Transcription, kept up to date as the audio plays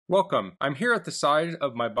Welcome. I'm here at the side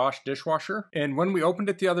of my Bosch dishwasher, and when we opened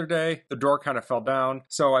it the other day, the door kind of fell down,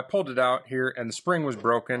 so I pulled it out here and the spring was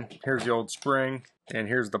broken. Here's the old spring, and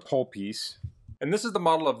here's the pull piece. And this is the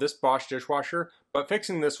model of this Bosch dishwasher, but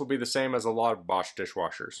fixing this will be the same as a lot of Bosch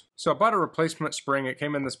dishwashers. So I bought a replacement spring. It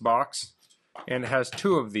came in this box, and it has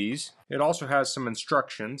two of these. It also has some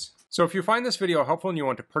instructions. So if you find this video helpful and you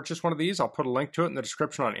want to purchase one of these, I'll put a link to it in the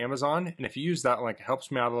description on Amazon. And if you use that link, it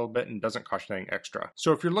helps me out a little bit and doesn't cost you anything extra.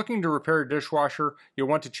 So if you're looking to repair your dishwasher, you'll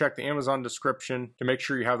want to check the Amazon description to make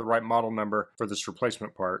sure you have the right model number for this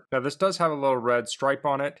replacement part. Now this does have a little red stripe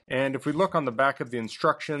on it. And if we look on the back of the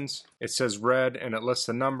instructions, it says red and it lists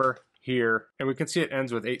the number here, and we can see it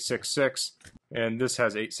ends with 866, and this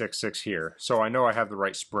has 866 here, so I know I have the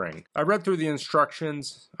right spring. I read through the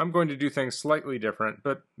instructions. I'm going to do things slightly different,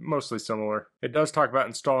 but mostly similar. It does talk about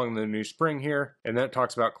installing the new spring here, and then it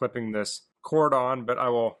talks about clipping this cord on, but I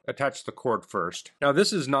will attach the cord first. Now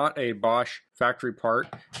this is not a Bosch factory part,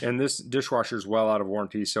 and this dishwasher is well out of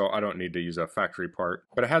warranty, so I don't need to use a factory part.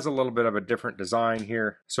 But it has a little bit of a different design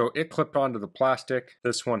here. So it clipped onto the plastic.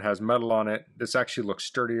 This one has metal on it. This actually looks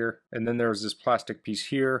sturdier. And then there's this plastic piece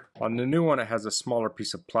here. On the new one, it has a smaller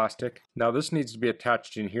piece of plastic. Now this needs to be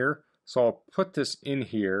attached in here. So I'll put this in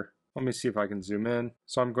here. Let me see if I can zoom in.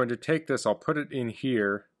 So I'm going to take this, I'll put it in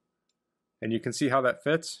here, and you can see how that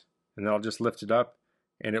fits. And then I'll just lift it up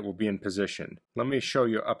and it will be in position. Let me show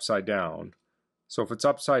you upside down. So if it's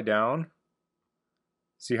upside down,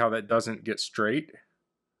 see how that doesn't get straight?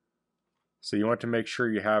 So you want to make sure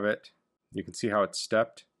you have it. You can see how it's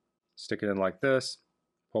stepped. Stick it in like this,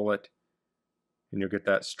 pull it, and you'll get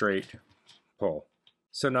that straight pull.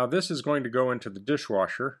 So now this is going to go into the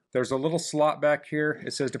dishwasher. There's a little slot back here.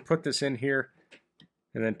 It says to put this in here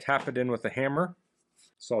and then tap it in with a hammer.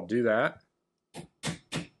 So I'll do that.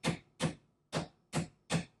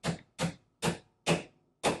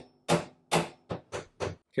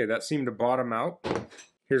 Okay, that seemed to bottom out.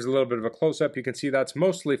 Here's a little bit of a close-up. You can see that's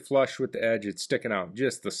mostly flush with the edge. It's sticking out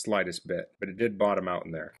just the slightest bit, but it did bottom out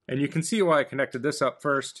in there. And you can see why I connected this up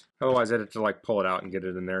first. Otherwise, I'd have to like pull it out and get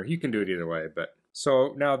it in there. You can do it either way, but.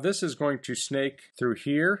 So now this is going to snake through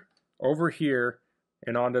here, over here,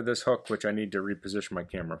 and onto this hook, which I need to reposition my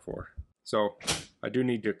camera for. So I do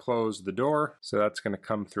need to close the door. So that's going to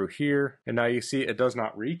come through here. And now you see it does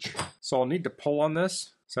not reach. So I'll need to pull on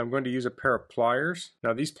this. So I'm going to use a pair of pliers.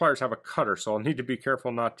 Now these pliers have a cutter, so I'll need to be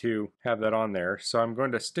careful not to have that on there. So I'm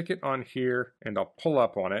going to stick it on here and I'll pull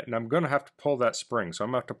up on it, and I'm going to have to pull that spring. So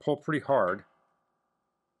I'm going to have to pull pretty hard.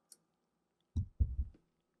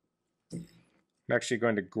 I'm actually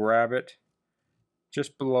going to grab it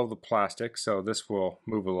just below the plastic, so this will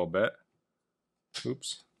move a little bit.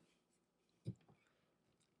 Oops.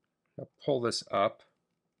 I'll pull this up.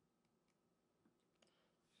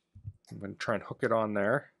 I'm going to try and hook it on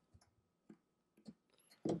there.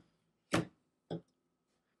 I'm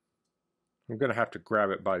going to have to grab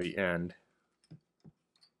it by the end.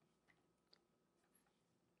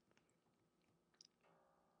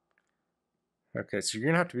 Okay, so you're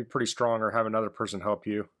going to have to be pretty strong or have another person help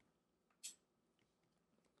you.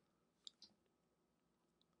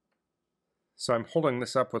 So I'm holding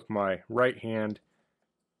this up with my right hand.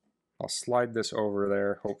 I'll slide this over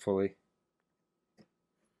there, hopefully.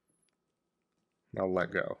 I'll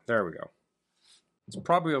let go. There we go. It's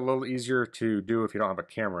probably a little easier to do if you don't have a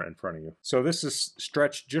camera in front of you. So this is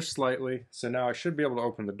stretched just slightly. So now I should be able to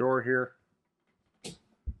open the door here.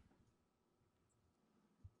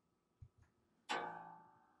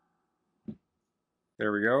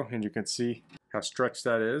 There we go. And you can see how stretched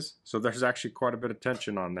that is. So there's actually quite a bit of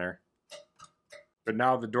tension on there. But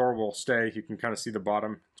now the door will stay. You can kind of see the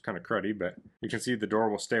bottom. Kind of cruddy, but you can see the door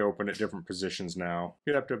will stay open at different positions now.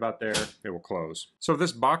 Get up to about there, it will close. So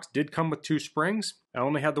this box did come with two springs. I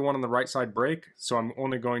only had the one on the right side break, so I'm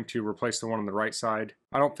only going to replace the one on the right side.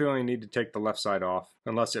 I don't feel any need to take the left side off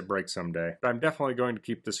unless it breaks someday, but I'm definitely going to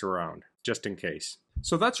keep this around just in case.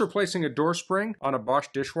 So that's replacing a door spring on a Bosch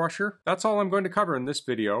dishwasher. That's all I'm going to cover in this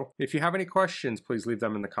video. If you have any questions, please leave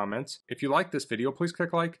them in the comments. If you like this video, please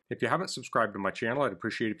click like. If you haven't subscribed to my channel, I'd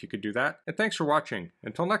appreciate if you could do that. And thanks for watching.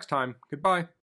 Until next time, goodbye.